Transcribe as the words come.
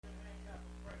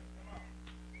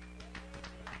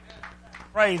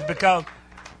praise because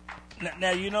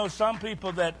now you know some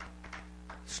people that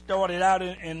started out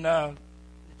in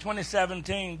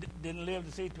 2017 didn't live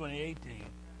to see 2018.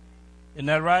 Isn't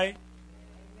that right?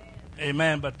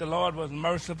 Amen. But the Lord was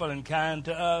merciful and kind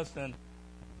to us and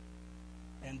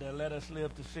let us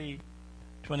live to see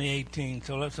 2018.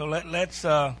 So let's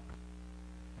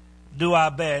do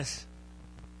our best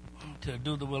to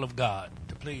do the will of God,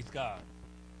 to please God,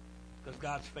 because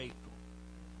God's faithful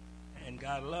and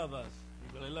God loves us.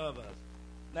 He really loves us.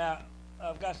 Now,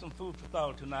 I've got some food for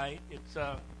thought tonight. It's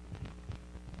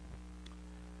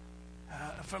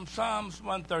from Psalms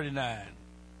 139.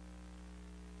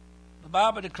 The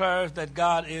Bible declares that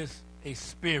God is a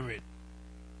spirit.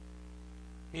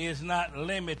 He is not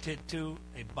limited to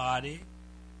a body.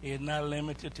 He is not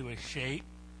limited to a shape.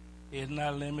 He is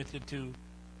not limited to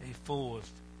a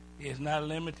force. He is not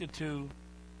limited to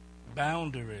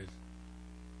boundaries.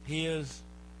 He is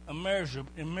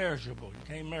immeasurable. You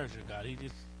can't measure God. He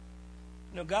just,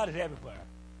 God is everywhere.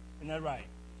 Isn't that right?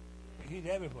 He's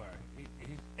everywhere.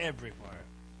 He's everywhere.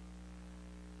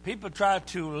 People try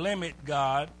to limit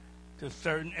God to a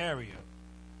certain area.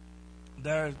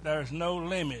 There's no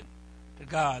limit to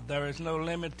God. There is no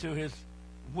limit to his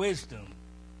wisdom.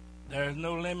 There is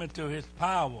no limit to his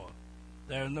power.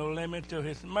 There is no limit to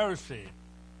his mercy.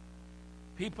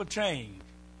 People change.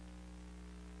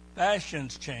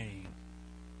 Fashions change.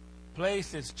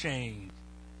 Places change.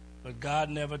 But God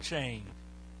never changed.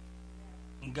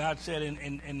 And God said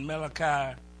in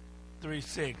Malachi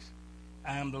 3:6,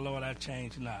 I am the Lord, I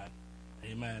change not.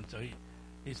 Amen. So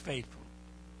he's faithful.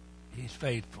 He's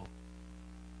faithful.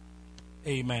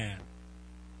 Amen.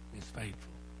 He's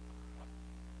faithful.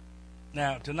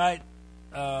 Now, tonight,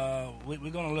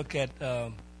 we're going to look at,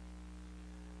 we're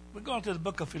going to the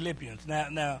book of Philippians.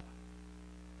 Now,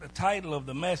 the title of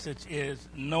the message is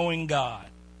Knowing God.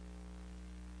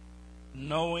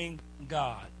 Knowing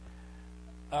God.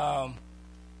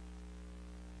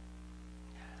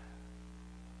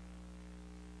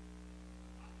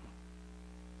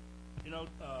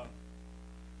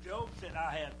 Job said,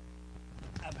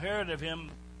 I've heard of him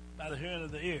by the hearing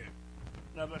of the ear.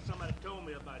 But somebody told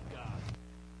me about God.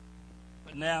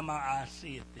 But now my eye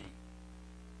seeth thee.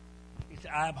 He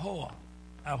said, I abhor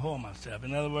myself.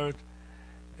 In other words,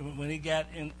 when he got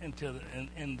into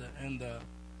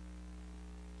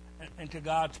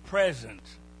God's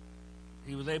presence,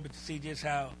 he was able to see just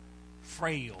how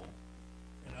frail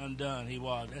and undone he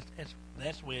was.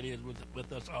 That's the way it is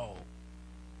with us all.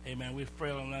 Amen. We're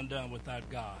frail and undone without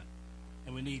God.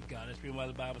 And we need God. That's the reason why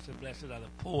the Bible says, blessed are the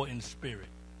poor in spirit,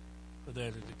 for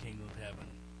theirs is the kingdom of heaven.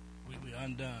 We're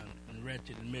undone and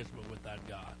wretched and miserable without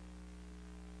God.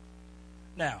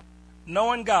 Now,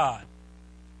 knowing God,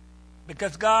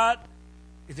 because God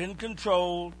is in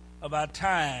control of our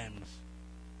times.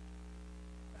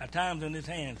 Our time's in his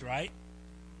hands, right?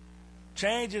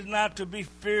 Change is not to be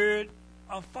feared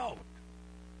or fought.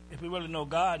 If we really know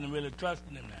God and really trust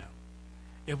in him now.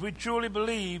 If we truly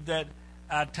believe that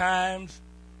our times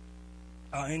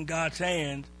are in God's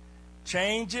hands,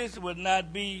 changes would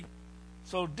not be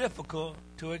so difficult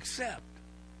to accept.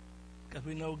 Because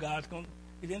we know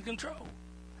he's in control.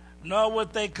 Nor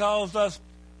would they cause us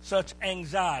such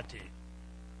anxiety.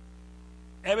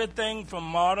 Everything from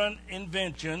modern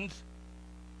inventions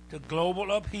to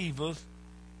global upheavals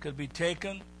could be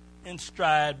taken in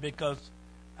stride because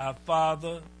our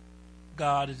Father,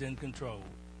 God, is in control.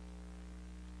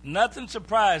 Nothing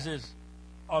surprises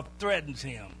or threatens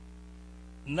him.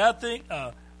 Nothing.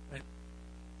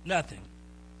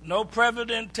 No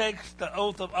president takes the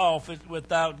oath of office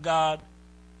without God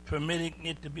permitting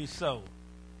it to be so.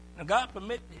 Now, God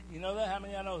permit it. You know that? How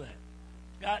many of y'all know that?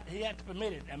 God, he had to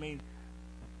permit it. I mean,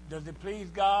 does it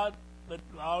please God with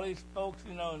all these folks,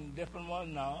 in different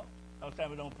ones? No.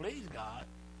 Sometimes it don't please God.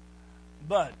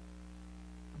 But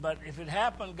if it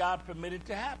happened, God permitted it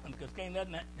to happen, because can't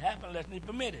nothing happen unless he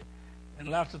permit it. And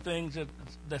lots of things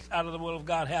that's out of the will of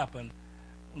God happen.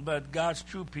 But God's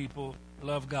true people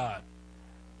love God.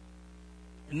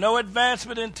 No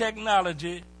advancement in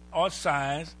technology or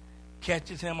science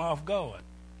catches him off guard.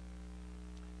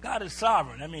 God is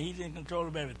sovereign. I mean, he's in control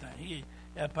of everything. He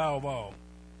has power of all.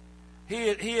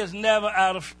 He is never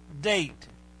out of date.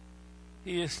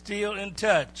 He is still in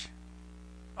touch,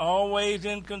 always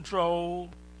in control,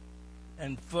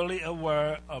 and fully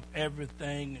aware of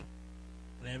everything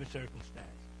in every circumstance.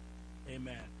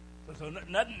 Amen. So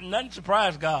nothing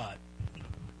surprised God.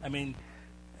 I mean,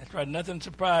 that's right. Nothing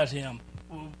surprised him.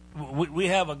 We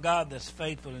have a God that's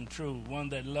faithful and true, one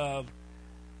that loved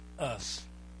us.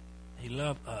 He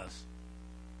loved us.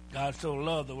 God so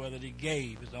loved the world that he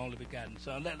gave his only begotten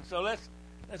Son. So let's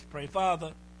pray.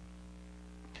 Father,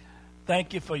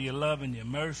 Thank you for your love and your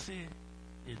mercy,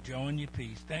 your joy and your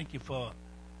peace. Thank you for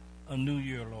a new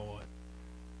year, Lord.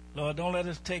 Lord, don't let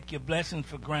us take your blessings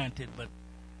for granted, but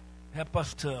help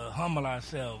us to humble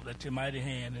ourselves at your mighty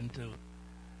hand and to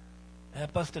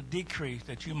help us to decrease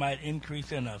that you might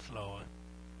increase in us, Lord.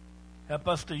 Help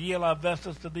us to yield our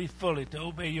vessels to thee fully, to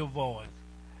obey your voice.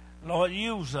 Lord,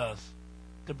 use us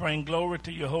to bring glory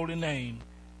to your holy name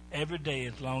every day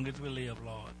as long as we live,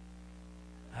 Lord.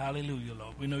 Hallelujah,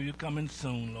 Lord. We know you're coming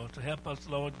soon, Lord. So help us,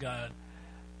 Lord God,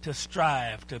 to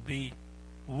strive to be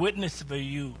witness for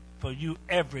you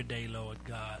every day, Lord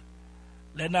God.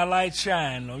 Let our light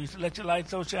shine, Lord. You said, let your light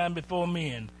so shine before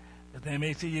men that they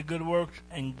may see your good works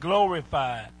and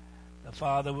glorify the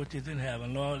Father which is in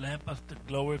heaven. Lord, help us to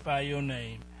glorify your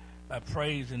name by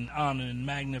praising, honoring, and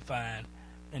magnifying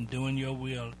and doing your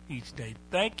will each day.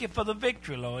 Thank you for the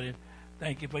victory, Lord. And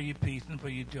thank you for your peace and for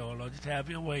your joy, Lord. Just have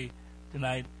your way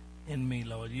tonight in me,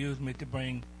 Lord. Use me to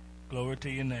bring glory to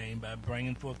your name by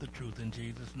bringing forth the truth in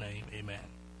Jesus' name. Amen.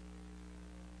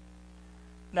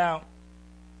 Now,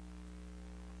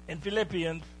 in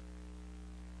Philippians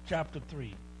chapter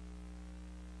 3,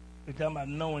 we're talking about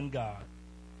knowing God.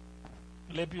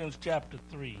 Philippians chapter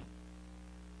 3.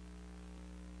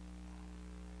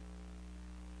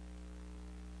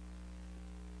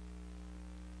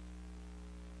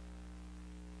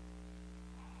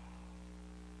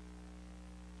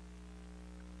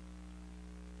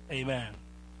 Amen.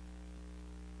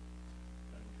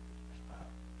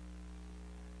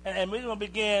 And we're going to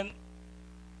begin,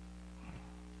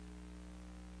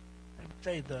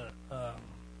 say, the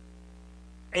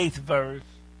 8th verse.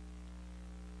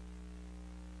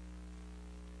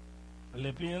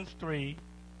 Philippians 3.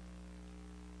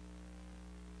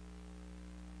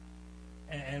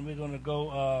 And we're going to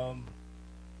go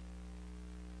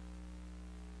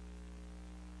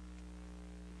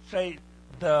say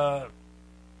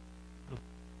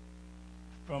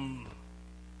from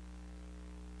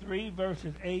 3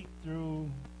 verses 8 through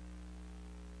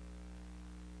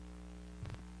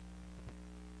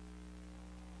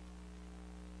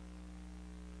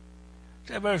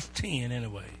say verse 10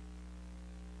 anyway.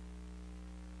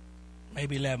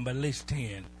 Maybe 11, but at least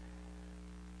 10.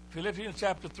 Philippians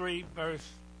chapter 3, verse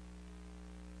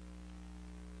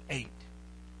 8.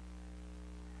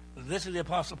 This is the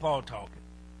Apostle Paul talking.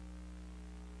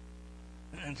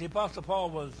 And the Apostle Paul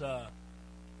was a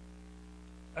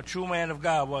true man of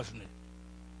God, wasn't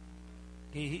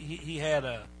he? He had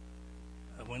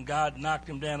when God knocked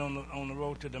him down on the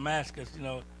road to Damascus, you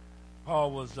know,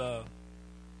 Paul was a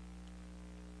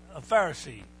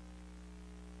Pharisee.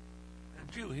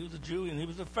 A Jew. He was a Jew and he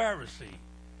was a Pharisee.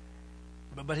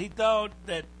 But he thought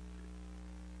that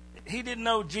he didn't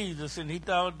know Jesus, and he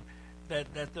thought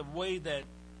that the way that,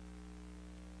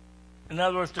 in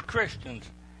other words, the Christians,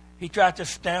 he tried to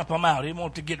stamp them out. He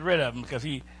wanted to get rid of them because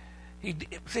he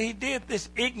did this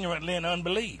ignorantly in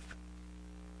unbelief.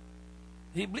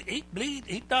 He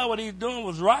thought what he was doing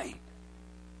was right.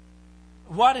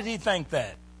 Why did he think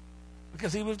that?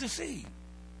 Because he was deceived.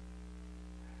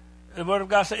 The Word of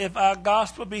God says, if our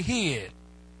gospel be hid,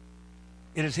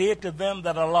 it is hid to them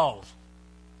that are lost,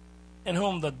 in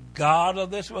whom the God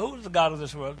of this world, who is the God of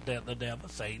this world? The devil,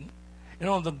 Satan. In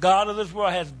whom the God of this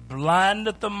world has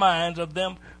blinded the minds of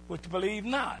them which believe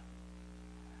not,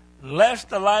 lest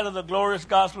the light of the glorious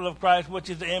gospel of Christ, which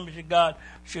is the image of God,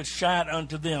 should shine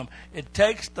unto them. It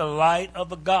takes the light of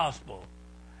the gospel.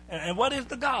 And what is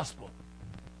the gospel?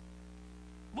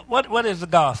 What is the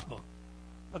gospel?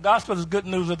 The gospel is good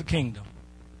news of the kingdom.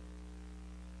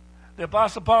 The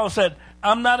Apostle Paul said,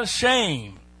 I'm not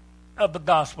ashamed of the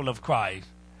gospel of Christ,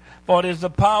 for it is the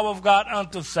power of God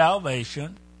unto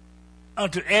salvation,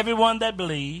 unto everyone that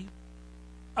believes,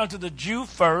 unto the Jew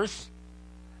first,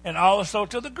 and also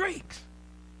to the Greeks.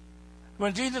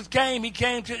 When Jesus came, he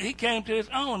came to his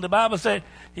own. The Bible said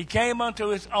he came unto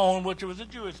his own, which was the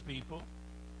Jewish people,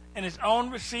 and his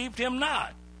own received him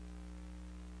not.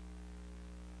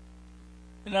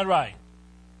 Isn't that right?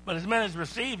 But as many as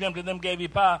received him, to them gave he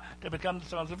power to become the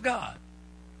sons of God.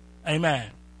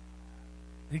 Amen.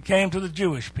 He came to the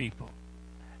Jewish people.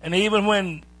 And even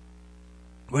when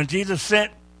Jesus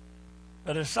sent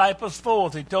the disciples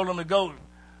forth, he told them to go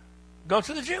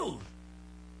to the Jews.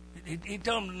 He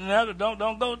told them, no,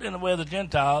 don't go in the way of the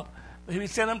Gentiles. But he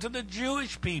sent them to the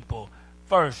Jewish people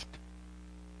first.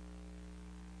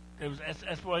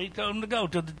 That's where he told them to go,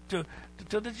 to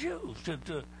the Jews,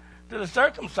 to the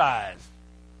circumcised.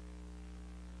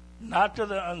 Not to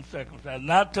the uncircumcised,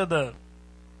 not to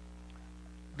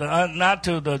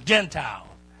the Gentiles.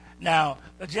 Now,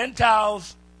 the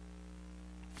Gentiles'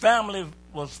 family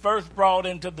was first brought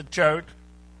into the church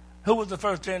Who was the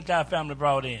first Gentile family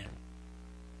brought in?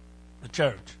 The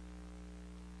church.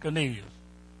 Cornelius.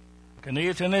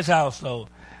 Cornelius in his household.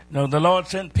 You know, the Lord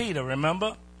sent Peter,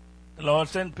 remember? The Lord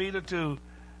sent Peter to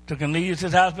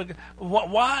Cornelius' house.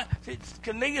 Why? See,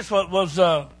 Cornelius was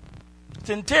a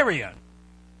centurion.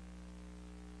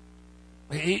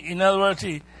 In other words,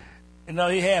 he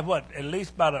had what? At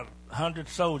least about 100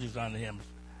 soldiers under him.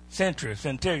 Centurion.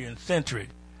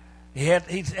 He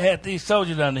had these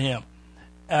soldiers under him,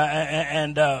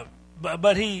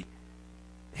 but he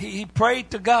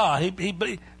prayed to God.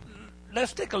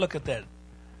 Let's take a look at that.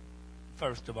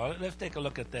 First of all, let's take a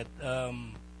look at that. I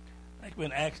think we're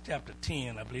in Acts chapter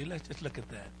 10, I believe. Let's just look at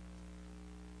that.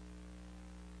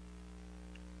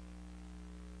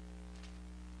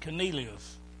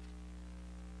 Cornelius.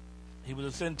 He was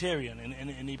a centurion,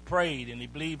 and he prayed, and he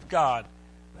believed God.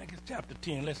 I think it's chapter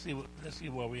 10. Let's see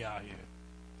where we are here.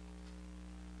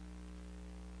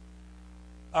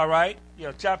 All right.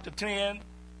 Yeah, chapter 10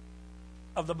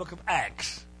 of the book of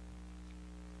Acts.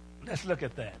 Let's look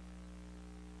at that.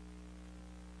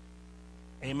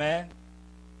 Amen.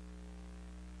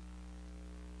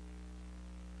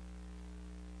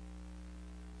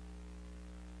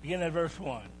 Begin at verse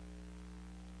 1.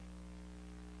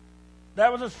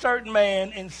 There was a certain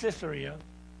man in Caesarea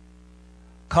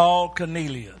called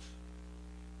Cornelius,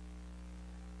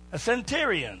 a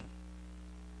centurion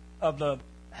of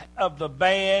the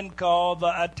band called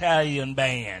the Italian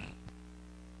band.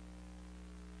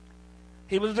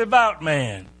 He was a devout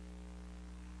man,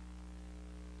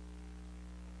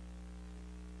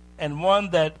 and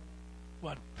one that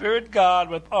feared God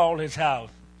with all his house.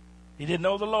 He didn't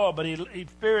know the Lord, but he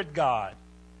feared God.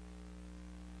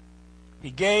 He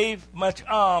gave much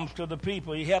alms to the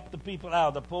people. He helped the people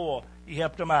out, the poor. He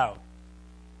helped them out.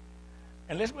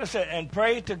 And listen what it said, and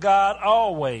prayed to God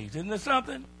always. Isn't there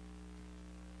something?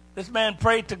 This man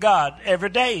prayed to God every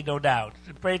day, no doubt.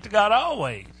 He prayed to God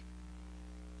always.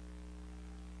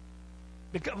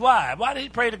 Because, why? Why did he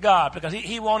pray to God? Because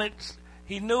he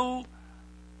knew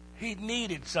he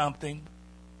needed something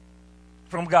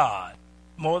from God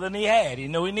more than he had. He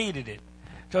knew he needed it.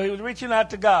 So he was reaching out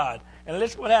to God. And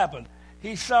listen what happened.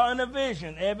 He saw in a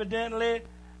vision, evidently,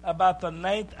 about the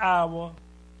 9th hour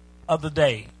of the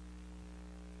day.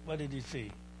 What did he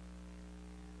see?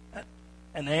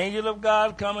 An angel of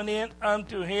God coming in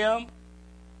unto him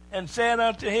and said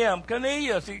unto him,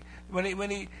 Cornelius. When he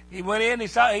went in, he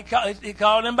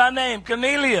called him by name,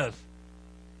 Cornelius.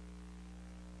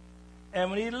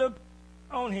 And when he looked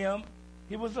on him,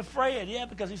 he was afraid. Yeah,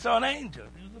 because he saw an angel.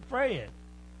 He was afraid.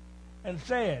 And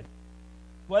said,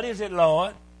 what is it,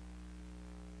 Lord?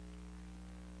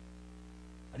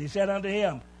 And he said unto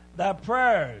him, thy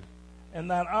prayers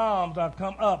and thine alms are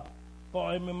come up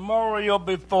for a memorial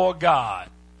before God.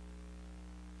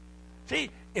 See,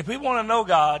 if we want to know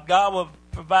God, God will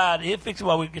provide. He'll fix it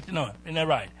while we get to know Him. Isn't that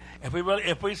right?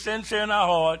 If we sincere in our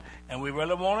heart and we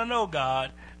really want to know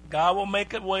God, God will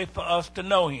make a way for us to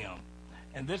know Him.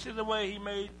 And this is the way He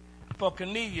made for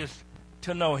Cornelius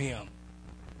to know Him.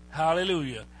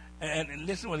 Hallelujah. And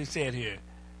listen to what he said here.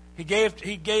 He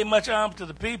gave much alms to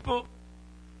the people,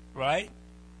 right?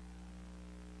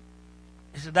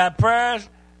 He said, thy prayers,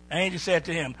 the angel said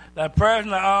to him, thy prayers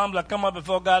and thy alms are come up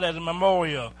before God as a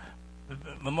memorial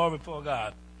before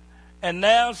God. And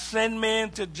now send men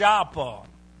to Joppa.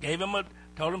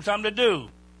 Told him something to do.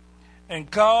 And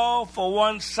call for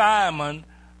one Simon,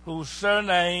 whose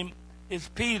surname is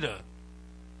Peter.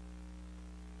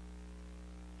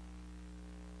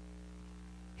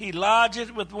 He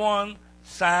lodges with one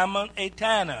Simon a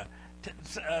tanner.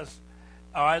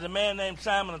 All right, a man named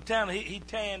Simon a tanner. He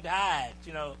tanned hides.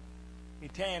 He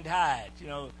tanned hides.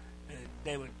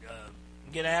 They would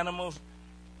get animals,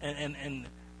 and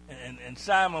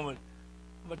Simon would,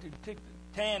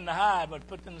 tan the hide, but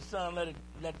put it in the sun, let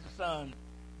the sun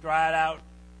dry it out.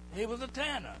 He was a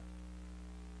tanner.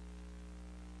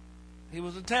 He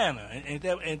was a tanner. Ain't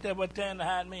that what tan the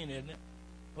hide mean, isn't it?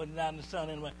 Putting it out in the sun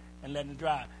anyway and letting it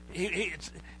dry.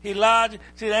 He lodged.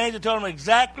 See, the angel told him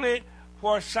exactly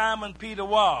where Simon Peter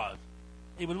was.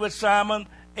 He was with Simon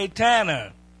a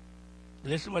tanner.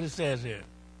 Listen what it says here.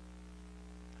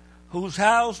 Whose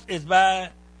house is by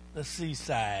the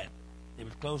seaside. It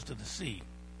was close to the sea.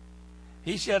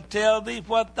 He shall tell thee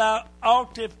what thou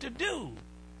oughtest to do.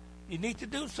 You need to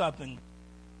do something.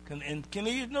 And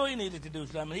Cornelius knew he needed to do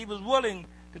something. He was willing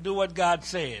to do what God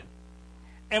said.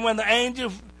 And when the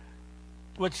angel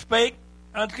which spake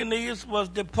unto Cornelius was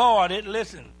departed,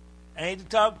 listen, the angel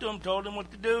talked to him, told him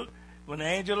what to do. When the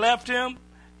angel left him,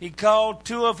 he called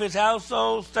 2 of his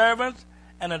household servants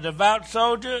and a devout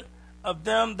soldier of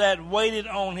them that waited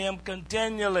on him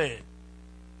continually.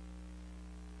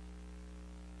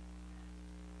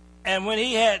 And when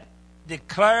he had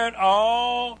declared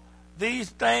all these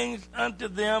things unto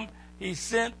them, he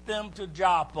sent them to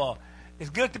Joppa. It's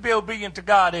good to be obedient to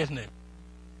God, isn't it?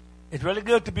 It's really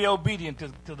good to be obedient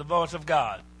to the voice of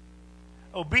God.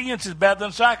 Obedience is better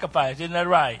than sacrifice, isn't that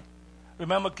right?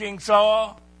 Remember King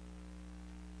Saul?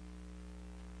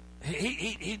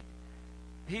 He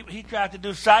tried to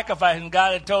do sacrifice, and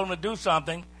God had told him to do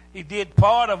something. He did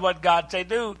part of what God said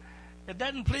do. It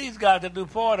doesn't please God to do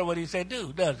part of what he said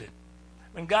do, does it?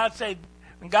 When God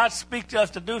speaks to us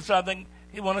to do something,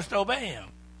 he wants us to obey him.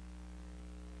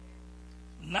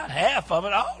 Not half of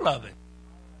it, all of it.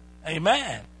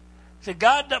 Amen. See,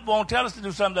 God won't tell us to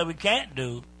do something that we can't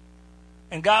do.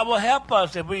 And God will help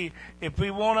us if we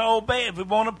want to obey, if we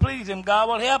want to please him, God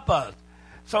will help us.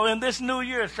 So in this new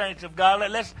year, saints of God,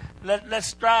 let's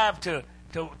strive to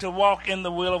walk in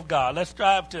the will of God. Let's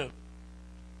strive to.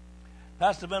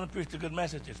 Pastor Benham preached a good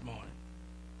message this morning,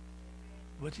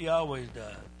 which he always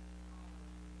does.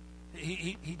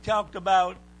 He talked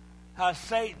about how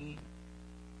Satan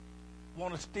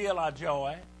want to steal our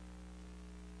joy.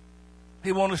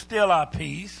 He want to steal our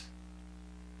peace.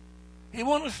 He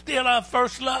want to steal our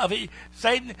first love.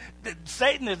 Satan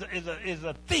is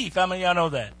a thief. How many of y'all know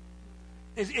that?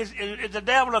 Is the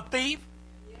devil a thief?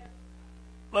 Yeah.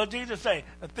 Well, Jesus say,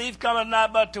 a thief cometh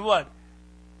not but to what?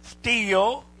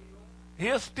 Steal.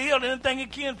 He'll steal anything he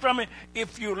can from it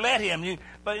if you let him.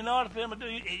 But in order for him to do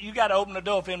it, you got to open the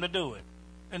door for him to do it.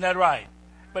 Isn't that right?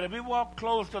 But if we walk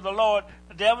close to the Lord,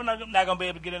 the devil not going to be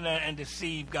able to get in there and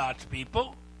deceive God's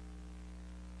people.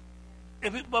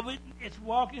 It's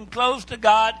walking close to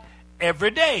God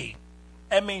every day.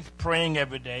 That means praying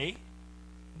every day,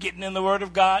 getting in the Word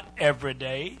of God every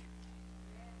day.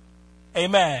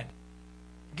 Amen.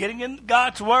 Getting in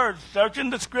God's Word,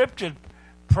 searching the Scriptures,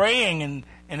 praying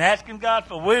and asking God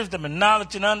for wisdom and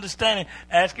knowledge and understanding,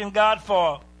 asking God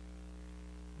for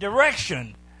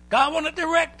direction. God wants to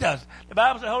direct us. The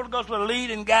Bible says the Holy Ghost will lead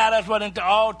and guide us into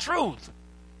all truth.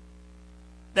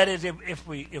 That is, if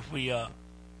we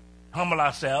humble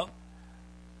ourselves.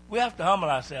 We have to humble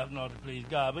ourselves in order to please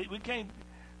God. We can't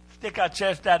stick our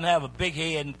chest out and have a big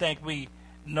head and think we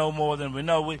know more than we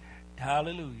know.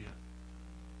 Hallelujah.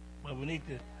 But we need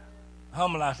to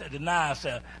humble ourselves, deny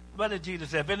ourselves. What did Jesus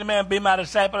say? If any man be my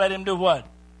disciple, let him do what?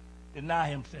 Deny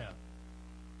himself.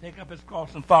 Take up his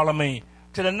cross and follow me.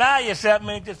 To deny yourself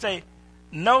means to say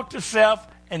no to self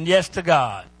and yes to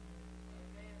God.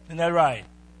 Isn't that right?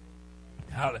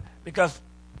 Because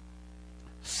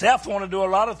self want to do a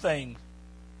lot of things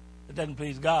that doesn't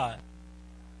please God.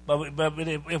 But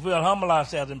if we'll humble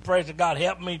ourselves and pray to God,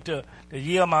 help me to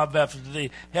yield my vessels to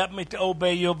thee. Help me to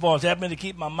obey your voice. Help me to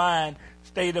keep my mind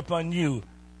stayed upon you.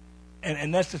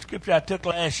 And that's the scripture I took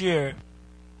last year.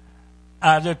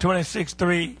 Isaiah 26,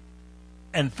 3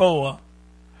 and 4.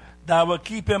 Thou wilt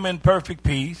keep him in perfect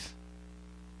peace,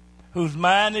 whose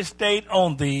mind is stayed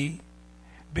on thee,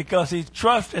 because he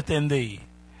trusteth in thee.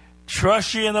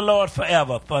 Trust ye in the Lord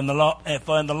forever, for in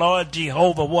the Lord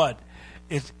Jehovah what?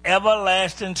 It's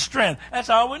everlasting strength. That's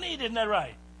all we need, isn't that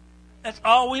right? That's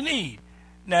all we need.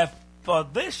 Now, for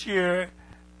this year,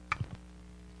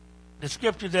 the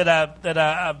scriptures that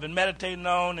I've been meditating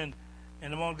on and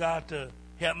I want God to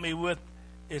help me with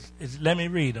is let me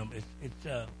read them. It's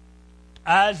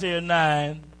Isaiah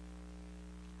 9.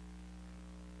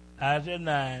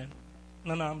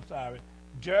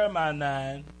 Jeremiah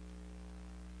 9.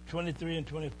 23 and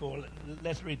 24.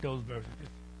 Let's read those verses.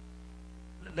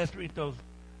 Let's read those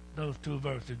two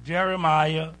verses.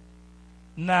 Jeremiah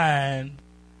 9,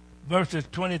 verses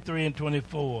 23 and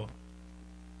 24.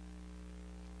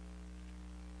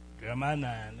 Jeremiah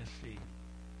 9, let's see.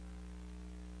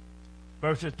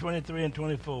 Verses 23 and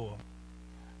 24.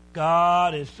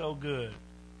 God is so good.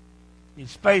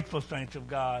 He's faithful, saints of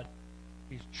God.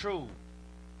 He's true.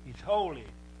 He's holy.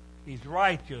 He's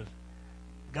righteous.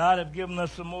 God has given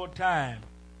us some more time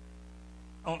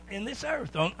in this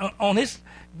earth, on this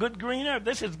good green earth.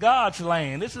 This is God's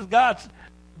land. This is God's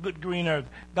good green earth.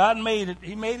 God made it.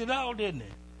 He made it all, didn't he?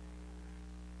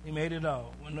 He made it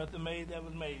all. When nothing made, that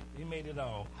was made. He made it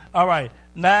all. All right.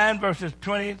 9 verses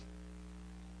 23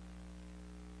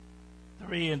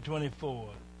 and 24.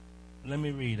 Let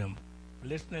me read them.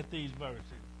 Listen at these verses.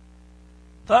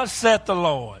 Thus saith the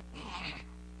Lord.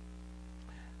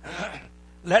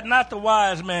 Let not the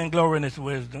wise man glory in his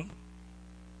wisdom,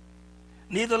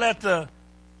 neither let the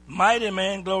mighty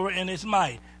man glory in his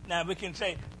might. Now we can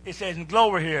say, it says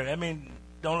glory here. I mean,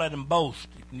 don't let him boast.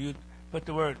 You put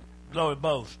the word glory,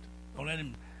 boast. Don't let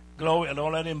him glory,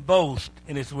 don't let him boast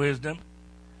in his wisdom.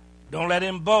 Don't let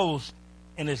him boast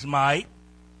in his might.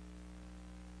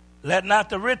 Let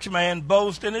not the rich man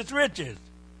boast in his riches.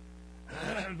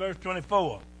 verse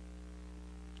 24.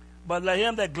 But let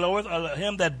him that glorieth, or let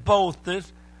him that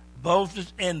boasteth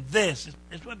in this.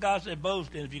 It's what God said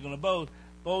boast in. If you're going to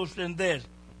boast in this,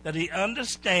 that he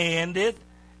understandeth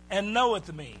and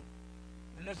knoweth me.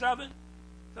 Isn't that something?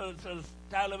 So the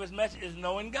title of his message is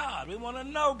Knowing God. We want to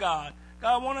know God.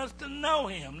 God wants us to know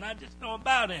him, not just know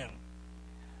about him.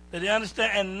 That he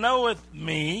understand and knoweth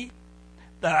me,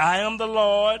 that I am the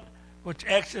Lord, which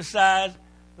exercise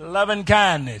loving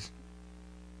kindness,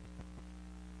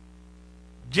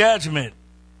 judgment,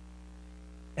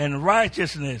 and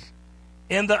righteousness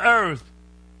in the earth.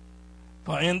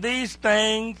 For in these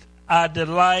things I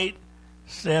delight,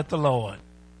 saith the Lord.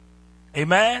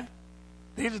 Amen?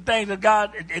 These are things that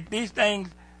God, these things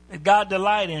that God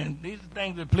delight in. These are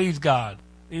things that please God.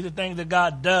 These are things that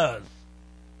God does.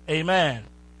 Amen.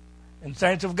 And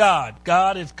saints of God,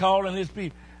 God is calling his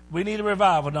people. We need a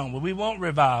revival, don't we? We want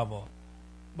revival.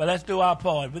 But let's do our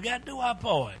part. We got to do our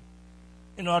part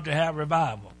in order to have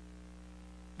revival.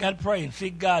 Got to pray and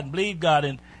seek God and believe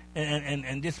God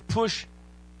and just push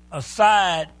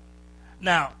aside.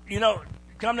 Now,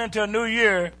 coming into a new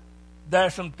year, there are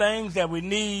some things that we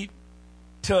need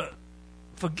to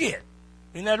forget.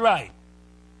 Isn't that right?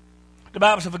 The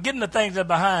Bible says, forgetting the things that are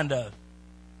behind us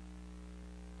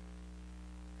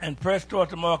and press toward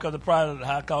the mark of the prize of the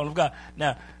high calling of God.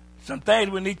 Now, some things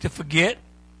we need to forget.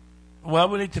 Well,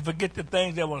 we need to forget the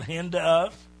things that will hinder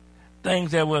us,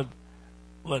 things that will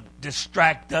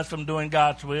distract us from doing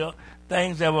God's will,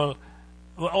 things that will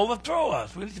overthrow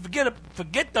us. We need to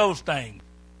forget those things.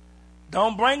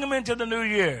 Don't bring them into the new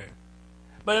year.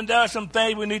 But then there are some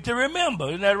things we need to remember.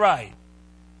 Isn't that right?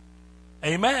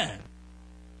 Amen.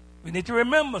 We need to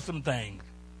remember some things.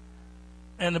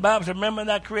 And the Bible says, remember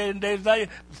not creating days of value.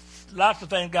 Lots of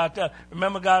things God tells.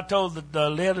 Remember God told the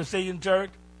Laodicean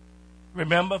church,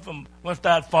 remember from when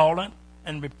start falling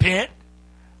and repent.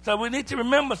 So we need to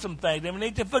remember some things, and we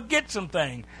need to forget some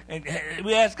things. And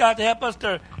we ask God to help us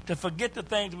to forget the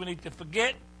things we need to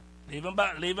forget. Leave them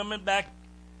back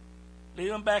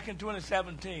in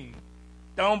 2017.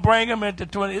 Don't bring them into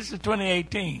this is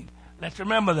 2018. Let's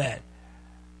remember that.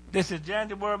 This is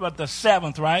January, but the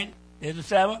 7th, right? Is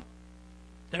the 7th? Is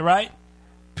that right?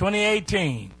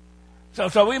 2018.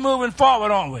 So we're moving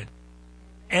forward, aren't we?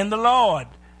 In the Lord.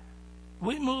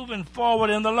 We're moving forward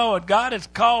in the Lord. God has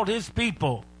called his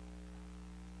people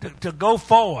to go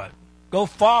forward,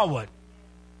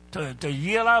 to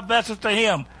yield our vessels to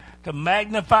him, to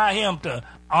magnify him, to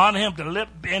honor him, to live,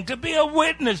 and to be a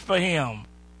witness for him.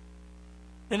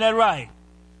 Isn't that right?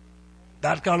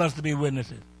 God called us to be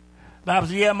witnesses. The Bible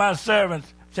says, "Ye are my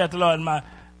servants," saith the Lord,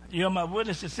 "you are my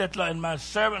witnesses," saith the Lord, "and my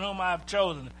servant whom I have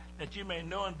chosen, that you may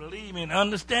know and believe me and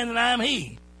understand that I am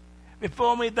he.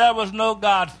 Before me there was no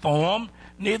God formed,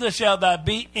 neither shall there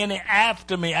be any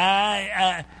after me.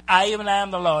 I even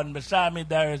am the Lord, and beside me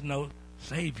there is no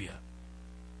Savior."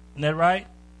 Isn't that right?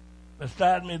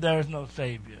 Beside me there is no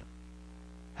Savior.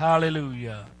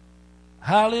 Hallelujah.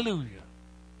 Hallelujah.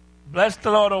 Bless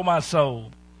the Lord, O my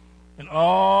soul, and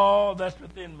all that's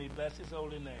within me. Bless his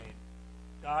holy name.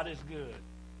 God is good.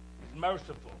 He's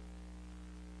merciful.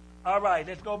 All right,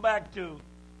 let's go back to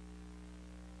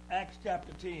Acts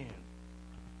chapter 10.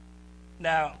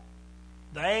 Now,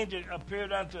 the angel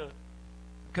appeared unto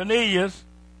Cornelius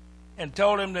and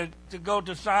told him to go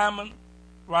to Simon,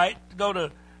 right? To go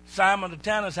to Simon the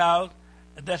tanner's house.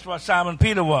 And that's what Simon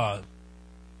Peter was.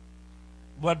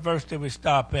 What verse did we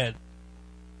stop at?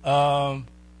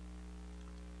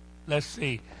 Let's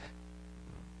see.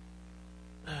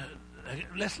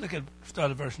 Let's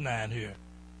start at verse 9 here.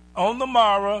 On the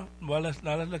morrow, let's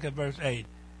look at verse 8.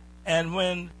 And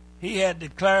when he had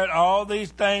declared all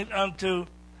these things unto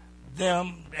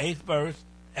them, 8th verse,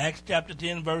 Acts chapter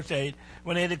 10, verse 8.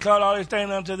 When he had declared all these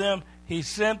things unto them, he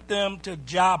sent them to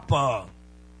Joppa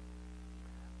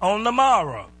on the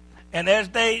morrow. And as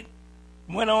they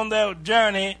went on their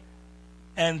journey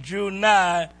and drew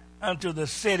nigh unto the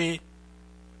city,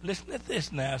 listen to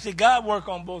this now. See, God worked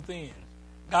on both ends.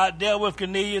 God dealt with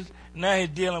Cornelius, and now he's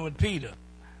dealing with Peter.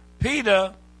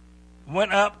 Peter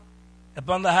went up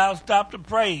upon the housetop to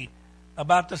pray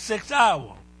about the 6th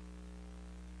hour.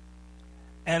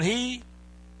 And he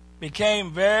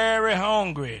became very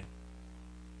hungry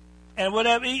and would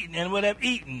have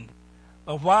eaten.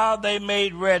 But while they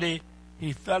made ready,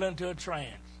 he fell into a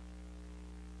trance.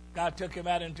 God took him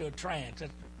out into a trance.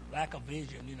 That's lack of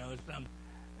vision, he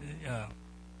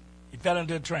fell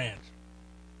into a trance.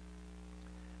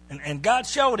 And God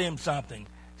showed him something.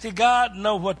 See, God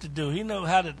knows what to do. He knows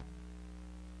how to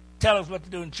tell us what to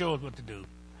do and show us what to do.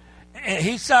 And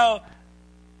he saw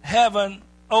heaven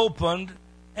opened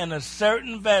and a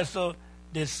certain vessel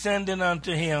descending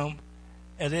unto him,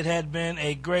 as it had been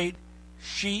a great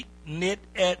sheet knit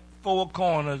at four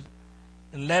corners,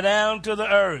 and let down to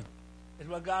the earth. Is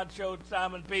what God showed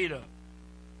Simon Peter.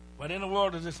 What in the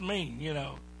world does this mean,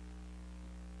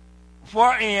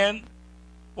 Wherein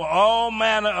were all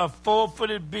manner of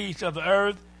four-footed beasts of the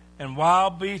earth, and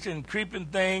wild beasts, and creeping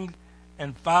things,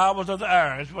 and fowls of the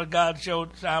air. That's what God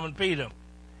showed Simon Peter.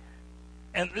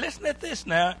 And listen at this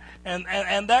now.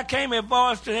 And there came a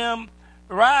voice to him,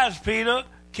 Rise, Peter,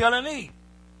 kill and eat.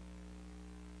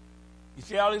 You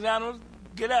see all these animals?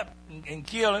 Get up and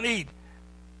kill and eat.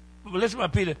 But listen to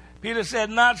Peter. Peter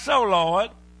said, Not so, Lord,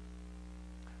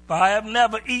 for I have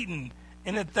never eaten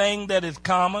anything that is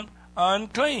common or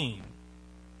unclean.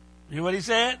 You hear what he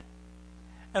said?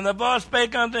 And the voice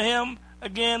spake unto him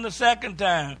again the second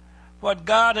time, What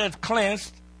God has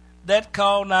cleansed, that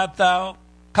call not thou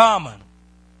common.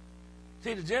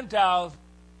 See, the Gentiles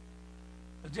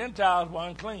were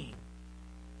unclean.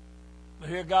 But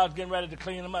here God's getting ready to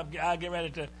clean them up. God's getting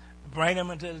ready to bring them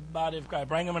into the body of Christ,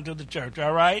 bring them into the church,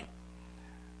 all right?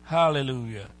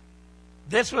 Hallelujah.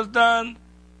 This was done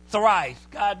thrice.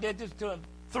 God did this to him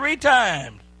 3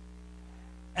 times.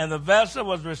 And the vessel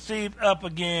was received up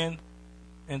again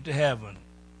into heaven.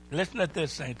 Listen at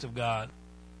this, saints of God.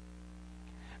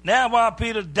 Now while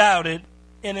Peter doubted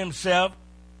in himself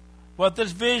what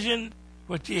this vision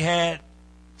which he had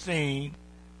seen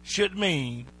should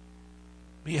mean,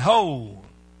 behold,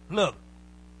 look,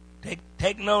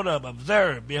 take note of,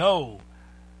 observe, behold,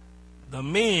 the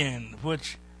men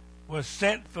which were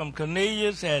sent from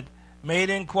Cornelius had made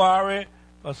inquiry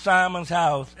for Simon's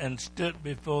house and stood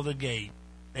before the gate.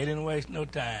 They didn't waste no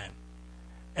time.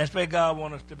 That's where God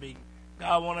wants us to be.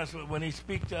 God wants us, when he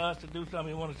speaks to us to do something,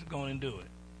 he wants us to go and do it.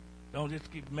 Don't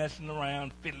just keep messing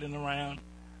around, fiddling around.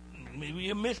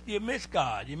 You miss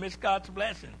God. You miss God's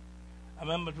blessing. I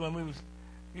remember when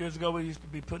years ago, we used to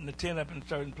be putting the tent up in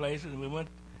certain places, and we went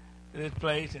to this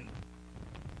place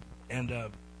and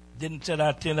didn't set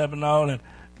our tent up and all, and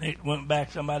they went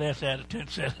back, somebody else had a tent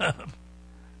set up.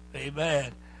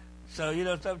 Amen.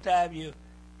 So, sometimes you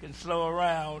can slow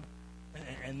around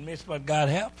and miss what God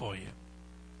had for you.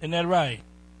 Isn't that right?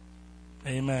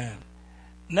 Amen.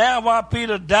 Now while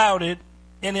Peter doubted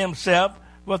in himself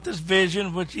what this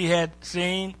vision which he had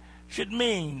seen should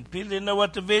mean. Peter didn't know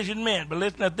what the vision meant, but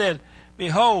listen at this.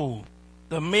 Behold,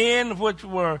 the men which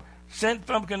were sent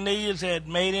from Cornelius had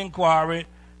made inquiry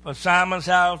for Simon's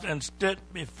house and stood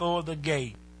before the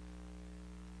gate.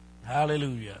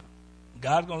 Hallelujah.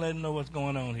 God's going to let him know what's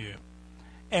going on here.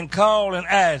 And called and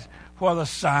asked whether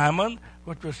Simon,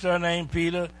 which was surnamed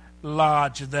Peter,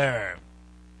 lodged there.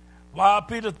 While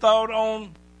Peter thought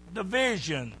on the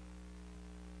vision,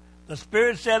 the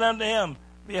Spirit said unto him,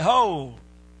 Behold,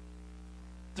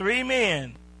 3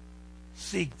 men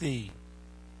seek thee.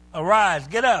 Arise,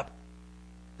 get up,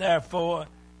 therefore,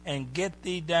 and get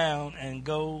thee down and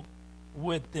go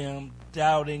with them,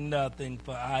 doubting nothing,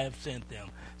 for I have sent them.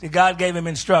 See, God gave him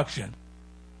instruction,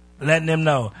 letting him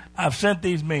know, I've sent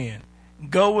these men.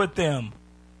 Go with them.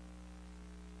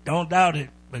 Don't doubt it,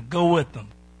 but go with them.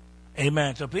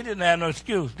 Amen. So Peter didn't have no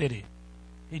excuse, did he?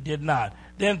 He did not.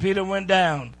 Then Peter went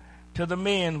down to the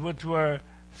men which were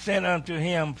sent unto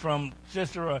him from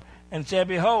Caesarea, and said,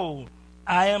 Behold,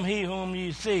 I am he whom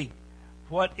ye seek.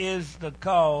 What is the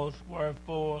cause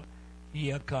wherefore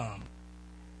ye are come?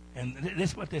 And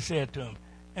this is what they said to him.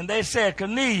 And they said,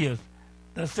 Cornelius,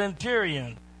 the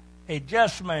centurion, a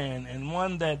just man, and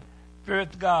one that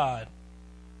feareth God,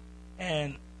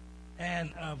 and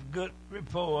of good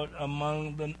report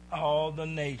among all the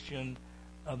nation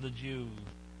of the Jews,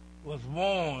 was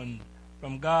warned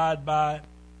from God by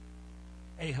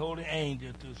a holy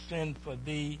angel to send for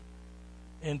thee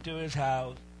into his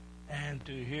house and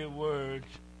to hear words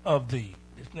of thee.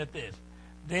 Listen at this.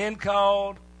 Then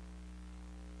called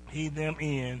he them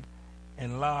in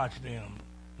and lodged them.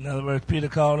 In other words, Peter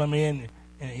called them in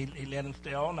and he let them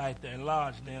stay all night there and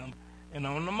lodged them. And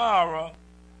on the morrow,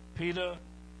 Peter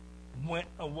went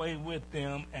away with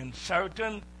them, and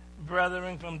certain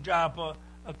brethren from Joppa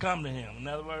accompanied him. In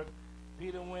other words,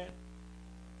 Peter went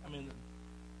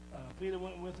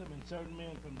with him, and certain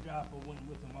men from Joppa went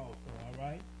with him also, all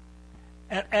right?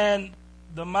 And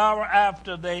the morrow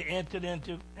after they entered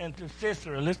into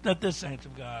Caesarea. Listen to this, saints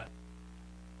of God.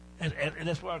 And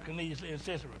that's where Cornelius lived, in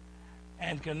Caesarea.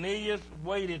 And Cornelius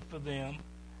waited for them,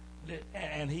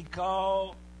 and he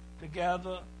called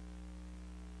together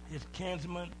his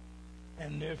kinsmen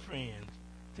and their friends.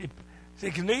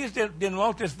 See, Cornelius didn't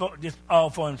want this all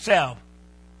for himself.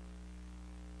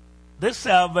 This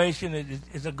salvation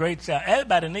is a great salvation.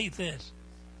 Everybody needs this.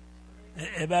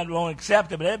 Everybody won't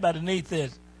accept it, but everybody needs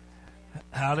this.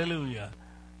 Hallelujah.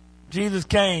 Jesus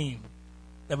came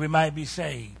that we might be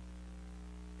saved.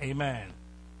 Amen.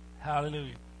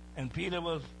 Hallelujah. And Peter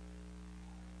was,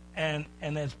 and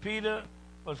as Peter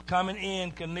was coming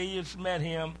in, Cornelius met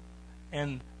him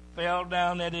and fell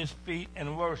down at his feet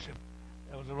and worshiped.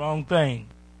 That was the wrong thing.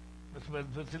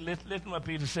 But listen to what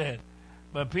Peter said.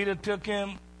 But Peter took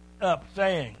him up,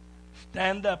 saying,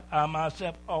 stand up, I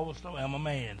myself also am a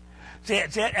man. See,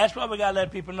 that's what we got to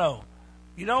let people know.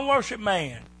 You don't worship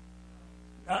man.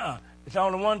 It's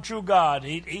only one true God.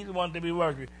 He's the one to be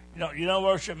worshipped. You don't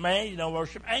worship man. You don't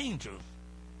worship angels.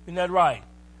 Isn't that right?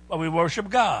 But we worship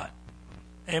God.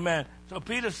 Amen. So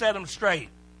Peter set him straight.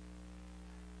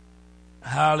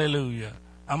 Hallelujah.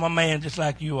 I'm a man just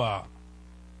like you are.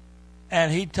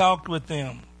 And he talked with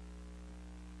them.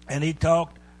 And he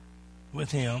talked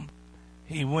with him.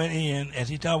 He went in. As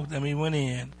he talked with them, he went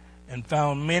in and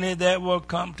found many that were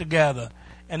come together.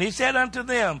 And he said unto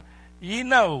them, ye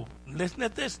know, listen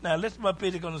at this now, listen to what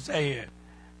Peter's going to say here.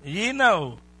 Ye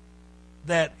know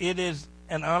that it is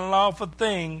an unlawful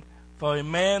thing for a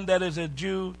man that is a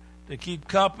Jew to keep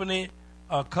company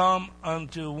or come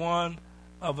unto one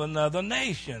of another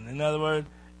nation. In other words,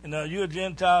 you're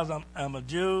Gentiles, I'm a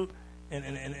Jew, and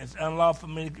it's unlawful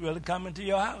for me to really come into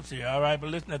your house here, all right? But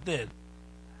listen at this.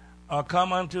 Or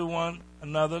come unto one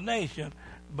another nation,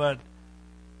 but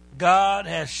God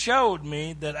has showed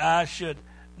me that I should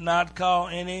not call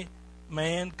any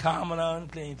man common or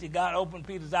unclean. See, God opened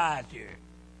Peter's eyes here.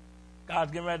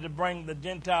 God's getting ready to bring the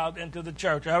Gentiles into the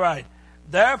church. All right.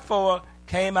 Therefore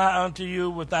came I unto you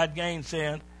without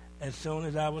gainsaying as soon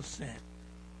as I was sent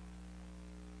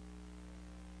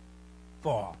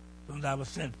for. As soon as I was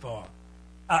sent for.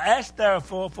 I asked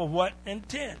therefore for what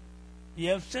intent ye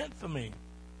have sent for me.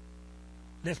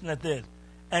 Listen at this.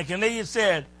 And Cornelius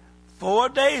said, 4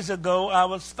 days ago I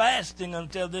was fasting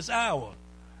until this hour.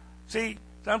 See,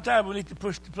 sometimes we need to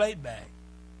push the plate back.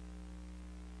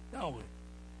 Don't we?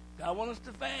 God wants us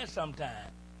to fast sometime.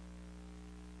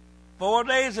 4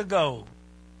 days ago.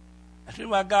 That's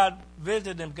why God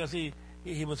visited him, because he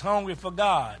was hungry for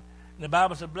God. And the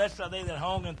Bible said, blessed are they that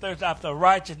hunger and thirst after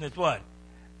righteousness. What?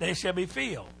 They shall be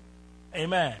filled.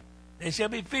 Amen. They shall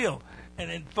be filled. And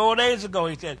then 4 days ago,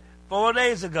 he said, 4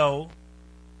 days ago,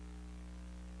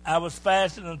 I was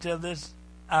fasting until this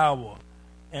hour.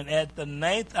 And at the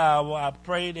 9th hour, I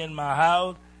prayed in my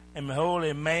house, and behold,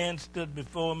 a man stood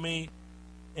before me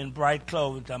in bright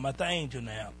clothing. Talking about the angel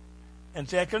now. And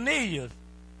said, Cornelius,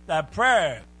 thy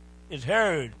prayer is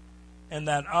heard, and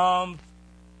thine alms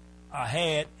are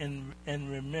had in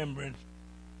remembrance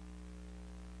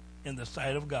in the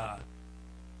sight of God.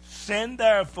 Send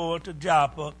therefore to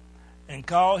Joppa, and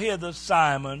call hither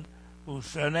Simon, whose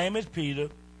surname is Peter.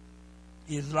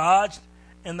 He is lodged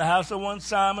in the house of one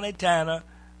Simon a tanner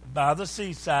by the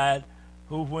seaside,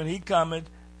 who when he cometh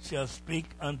shall speak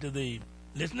unto thee.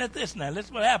 Listen at this now.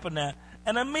 Listen what happened now.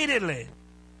 And immediately,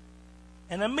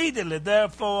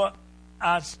 therefore,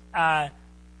 I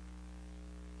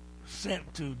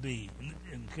sent to thee.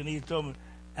 And Cornelius told me,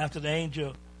 after the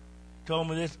angel told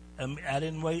me this, I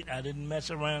didn't wait. I didn't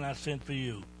mess around. I sent for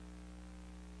you.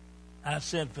 I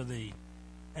sent for thee.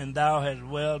 And thou hast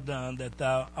well done that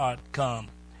thou art come.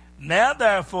 Now,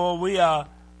 therefore, we are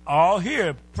all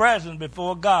here present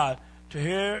before God to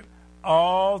hear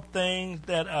all things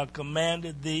that are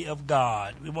commanded thee of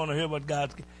God. We want to hear what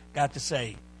God's got to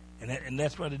say. And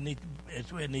that's what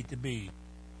it's where it needs to be.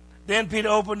 Then Peter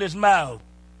opened his mouth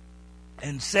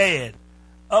and said,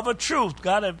 of a truth,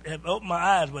 God have opened my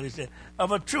eyes, what he said.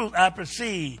 Of a truth, I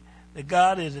perceive that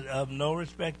God is of no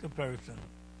respect of person.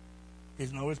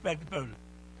 He's no respect of person.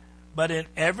 But in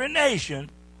every nation,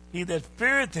 he that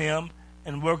feareth him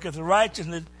and worketh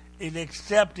righteousness is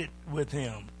accepted with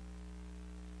him.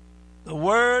 The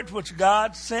word which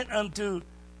God sent unto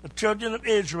the children of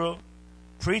Israel,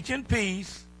 preaching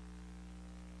peace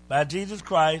by Jesus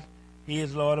Christ, he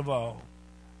is Lord of all.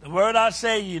 The word I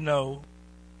say you know,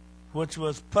 which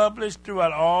was published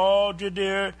throughout all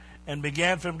Judea and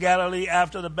began from Galilee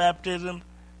after the baptism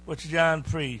which John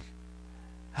preached.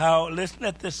 How, listen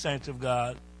at this, saints of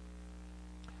God,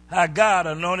 how God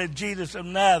anointed Jesus of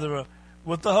Nazareth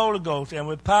with the Holy Ghost and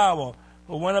with power,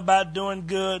 who went about doing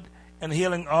good and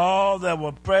healing all that were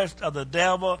oppressed of the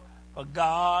devil, for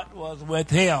God was with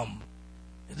him.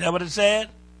 Is that what it said?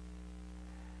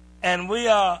 And we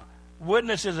are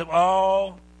witnesses of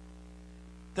all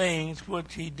things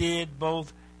which he did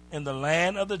both in the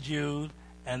land of the Jews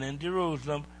and in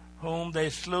Jerusalem, whom they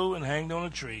slew and hanged on a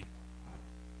tree.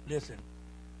 Listen.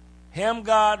 Him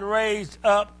God raised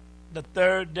up the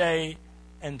third day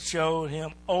and showed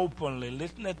him openly.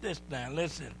 Listen at this now.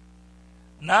 Listen.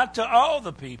 Not to all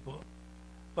the people,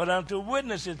 but unto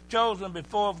witnesses chosen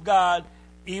before of God,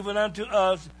 even unto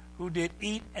us who did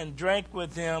eat and drink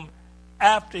with him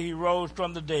after he rose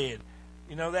from the dead.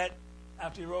 You know that?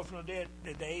 After he rose from the dead,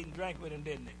 they ate and drank with him,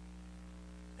 didn't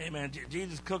they? Amen.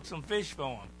 Jesus cooked some fish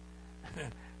for him.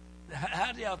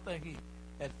 How do y'all think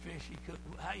that fish he cooked?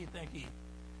 How do you think he...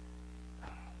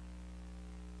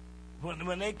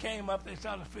 When they came up, they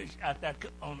saw the fish out there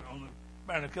on the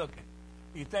burner cooking.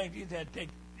 You think Jesus had to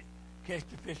catch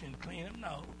the fish and clean them?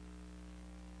 No.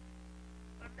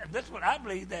 That's what I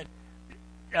believe, that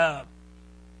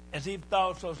as he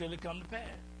thought, so shall it come to pass.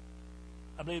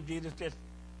 I believe Jesus just,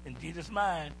 in Jesus'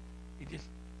 mind, he just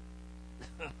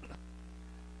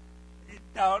he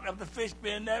thought of the fish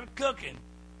being there cooking.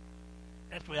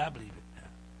 That's the way I believe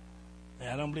it.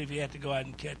 I don't believe he had to go out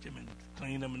and catch them and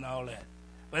clean them and all that.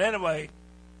 But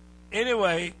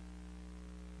anyway,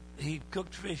 he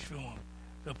cooked fish for him.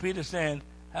 So Peter's saying,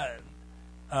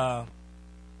 hallelujah.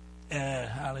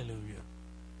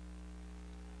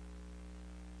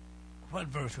 What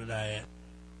verse was I at?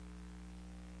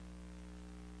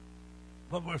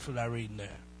 What verse was I reading there?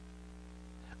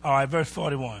 All right, verse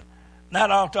 41.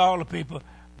 Not unto all the people,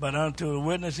 but unto the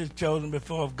witnesses chosen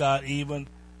before of God, even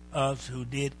us who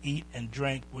did eat and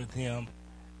drink with him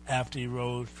after he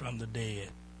rose from the dead.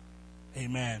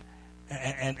 Amen.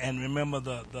 And remember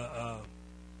the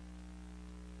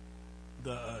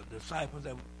disciples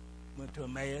that went to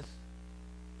Emmaus.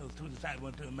 Those two disciples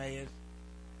went to Emmaus,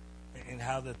 and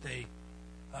how that they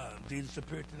Jesus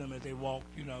appeared to them as they walked,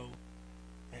 and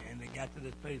they got to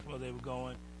this place where they were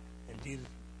going, and Jesus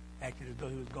acted as though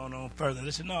he was going on further.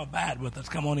 They said, "No, abide with us.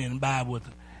 Come on in and abide with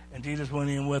us." And Jesus went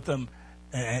in with them,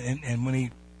 and when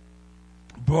he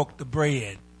broke the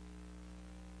bread,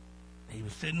 he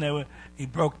was sitting there. He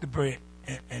broke the bread,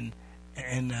 and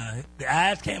the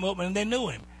eyes came open, and they knew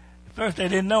him. At first, they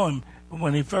didn't know him. But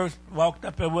when he first walked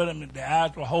up there with them, the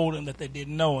eyes were holding that they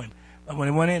didn't know him. But when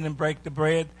he went in and broke the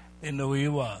bread, they knew who he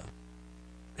was.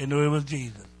 They knew it was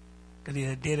Jesus, because he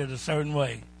had did it a certain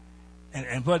way.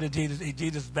 And what did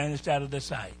Jesus vanished out of their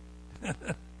sight.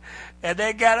 And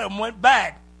they got up and went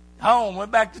back home,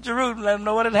 went back to Jerusalem, let them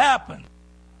know what had happened.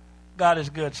 God is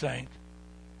good, saints.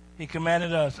 He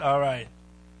commanded us, all right.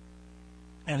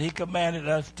 And he commanded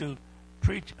us to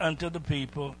preach unto the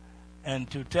people and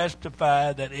to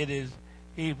testify that it is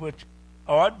he which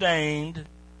ordained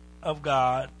of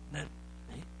God,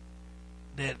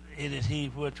 that it is he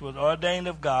which was ordained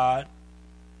of God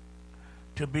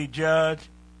to be judge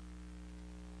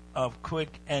of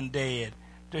quick and dead.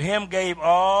 To him gave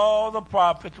all the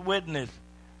prophets witness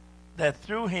that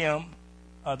through him,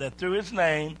 that through his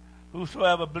name,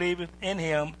 whosoever believeth in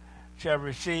him shall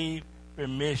receive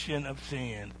remission of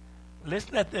sin.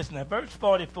 Listen at this now. Verse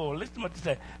 44. Listen to what he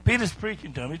said. Peter's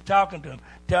preaching to him. He's talking to him,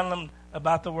 telling him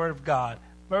about the word of God.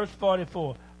 Verse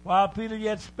 44. While Peter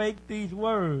yet spake these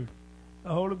words, the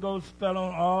Holy Ghost fell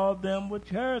on all them which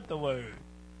heard the word.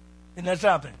 Isn't that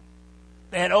something?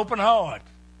 They had open hearts.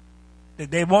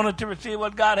 They wanted to receive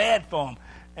what God had for them.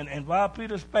 And while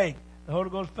Peter spake, the Holy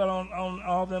Ghost fell on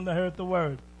all them that heard the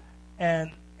word.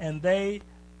 And they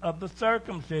of the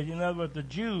circumcision, in other words, the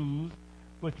Jews,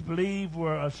 which believed,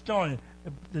 were astonished.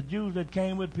 The Jews that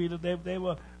came with Peter, they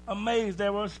were amazed. They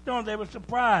were astonished. They were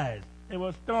surprised. They were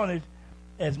astonished,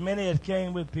 as many as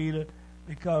came with Peter,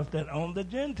 because that on the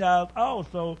Gentiles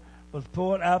also was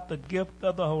poured out the gift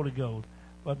of the Holy Ghost.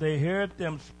 But they heard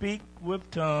them speak with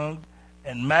tongues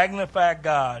and magnify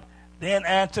God. Then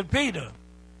answered Peter.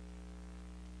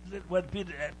 Listen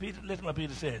what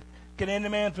Peter said. Can any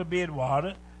man forbid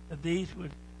water that these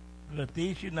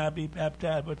should not be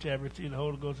baptized, but shall receive the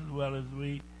Holy Ghost as well as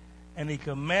we? And he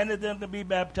commanded them to be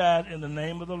baptized in the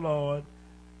name of the Lord.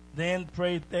 Then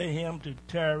prayed they him to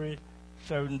tarry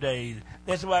certain days.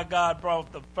 That's why God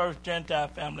brought the first Gentile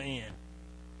family in.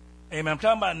 Amen. I'm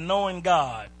talking about knowing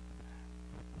God.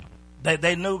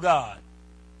 They knew God.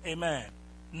 Amen.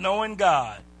 Knowing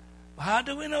God. How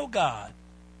do we know God?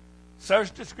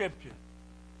 Search the Scripture.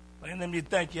 And then you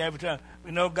think every time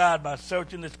we know God by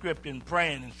searching the Scripture and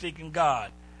praying and seeking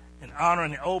God and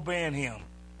honoring and obeying him,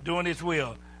 doing his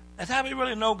will. That's how we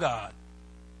really know God.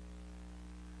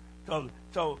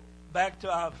 So back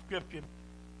to our Scripture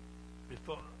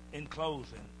before, in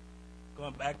closing,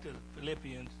 going back to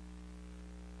Philippians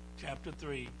chapter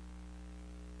 3.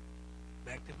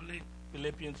 Back to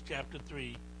Philippians chapter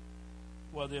 3,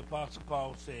 where the Apostle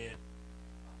Paul said,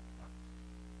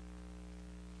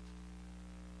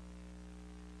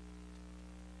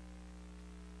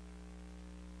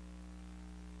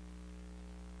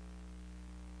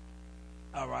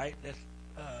 all right, that's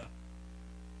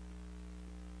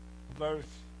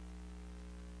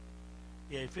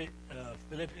Yeah,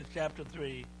 Philippians chapter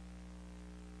 3.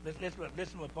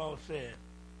 Listen what Paul said.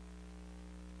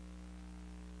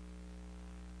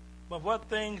 But what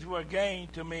things were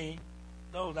gained to me,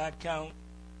 those I count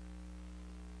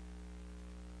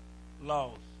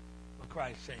loss for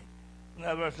Christ's sake. In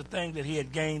other words, the things that he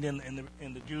had gained in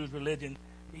the Jews' religion,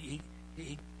 he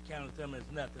counted them as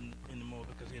nothing anymore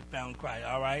because he had found Christ.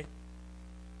 All right?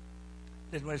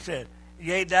 This is what he said.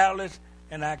 Yea, doubtless,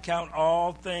 and I count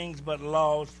all things but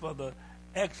loss for the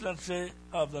excellency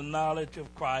of the knowledge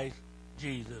of Christ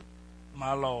Jesus,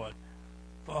 my Lord,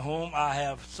 for whom I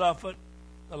have suffered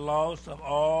the loss of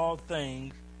all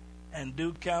things, and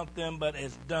do count them but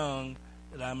as dung,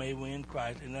 that I may win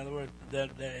Christ. In other words, that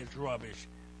is rubbish,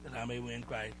 that I may win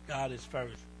Christ. God is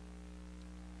first.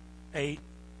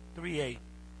 3:8.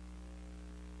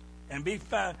 And be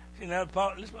found. See, now,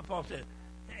 listen to what Paul said.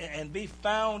 And be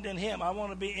found in him. I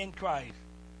want to be in Christ.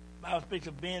 The Bible speaks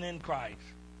of being in Christ.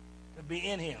 To be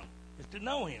in him is to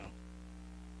know him.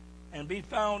 And be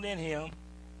found in him,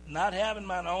 not having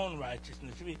mine own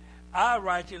righteousness. See, our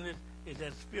righteousness is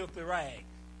as filthy rags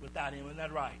without him. Isn't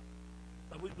that right?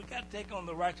 But we got to take on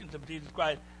the righteousness of Jesus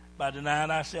Christ by denying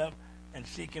ourselves and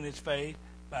seeking his face,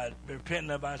 by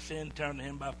repenting of our sin, turning to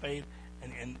him by faith,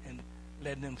 and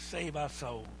letting him save our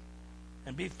souls.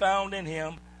 And be found in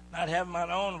him, not having mine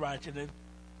own righteousness,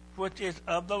 which is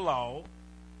of the law,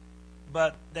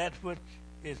 but that which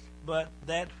is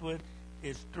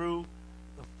through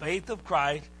the faith of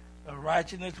Christ, the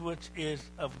righteousness which is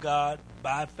of God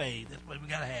by faith. That's what we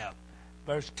got to have.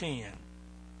 Verse 10.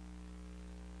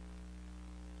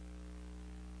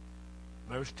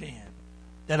 Verse 10.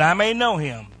 That I may know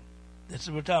him. This is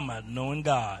what we're talking about, knowing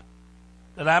God.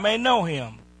 That I may know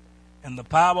him and the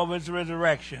power of his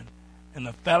resurrection and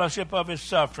the fellowship of his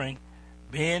suffering,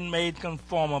 being made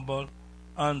conformable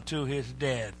unto his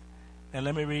death. And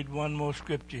let me read one more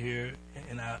scripture here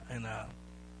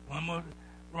one more,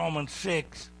 Romans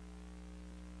 6,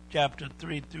 chapter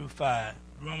 3 through 5.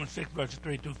 Romans 6, verses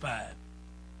 3 through 5.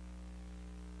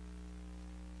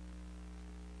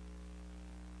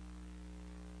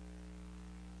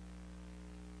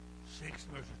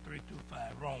 Verses 3 through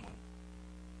 5, Romans.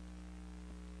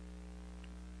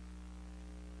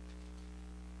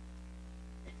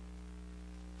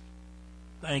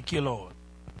 Thank you, Lord.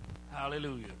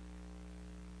 Hallelujah.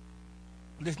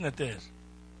 Listen to this.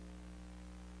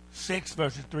 6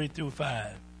 verses 3 through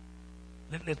 5.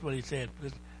 That's what he said.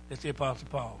 That's the Apostle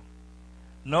Paul.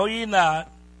 Know ye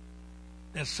not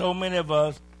that so many of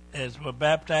us as were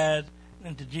baptized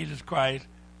into Jesus Christ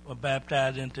were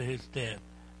baptized into his death?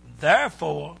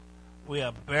 Therefore, we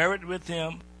are buried with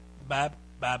him by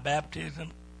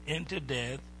baptism into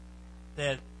death,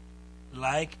 that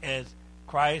like as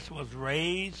Christ was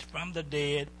raised from the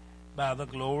dead by the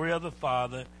glory of the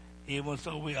Father, even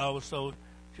so we also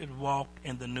should walk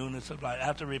in the newness of life.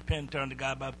 After repent, turn to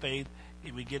God by faith,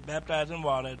 if we get baptized in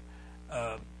water,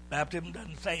 baptism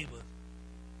doesn't save us.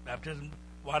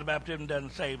 Water baptism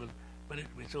doesn't save us, but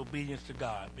it's obedience to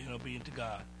God, being obedient to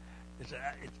God. It's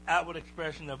outward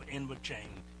expression of inward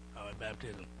change,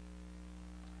 baptism.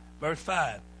 Verse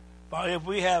 5. For if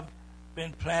we have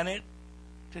been planted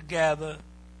together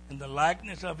in the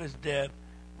likeness of his death,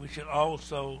 we should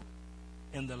also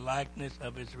in the likeness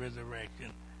of his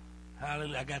resurrection.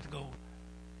 Hallelujah. I got to go.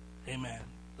 Amen.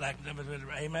 Likeness of his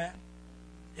resurrection. Amen.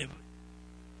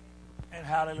 And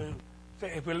hallelujah. So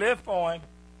if we live for him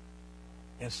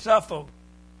and suffer,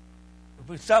 if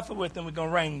we suffer with him, we're going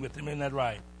to reign with him. Isn't that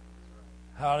right?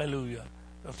 Hallelujah.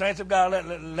 So saints of God,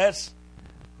 let's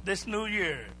this new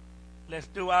year, let's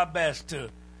do our best to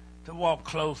walk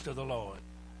close to the Lord.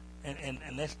 And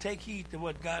let's take heed to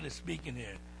what God is speaking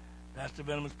here. Pastor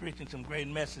Venom was preaching some great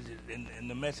messages, and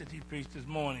the message he preached this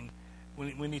morning,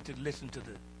 we need to listen to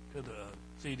the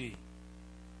CD.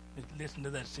 Listen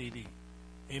to that CD.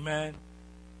 Amen.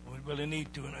 We really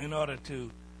need to in order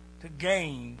to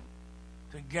gain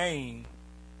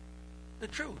the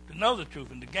truth, to know the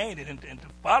truth, and to gain it, and to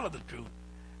follow the truth,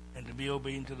 and to be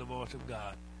obedient to the voice of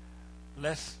God.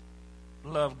 Let's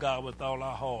love God with all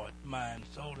our heart, mind,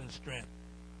 soul, and strength,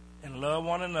 and love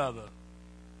one another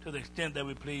to the extent that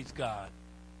we please God,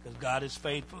 because God is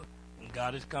faithful, and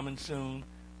God is coming soon,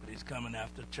 but he's coming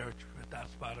after church without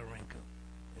spot or wrinkle.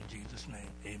 In Jesus'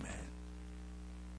 name, amen.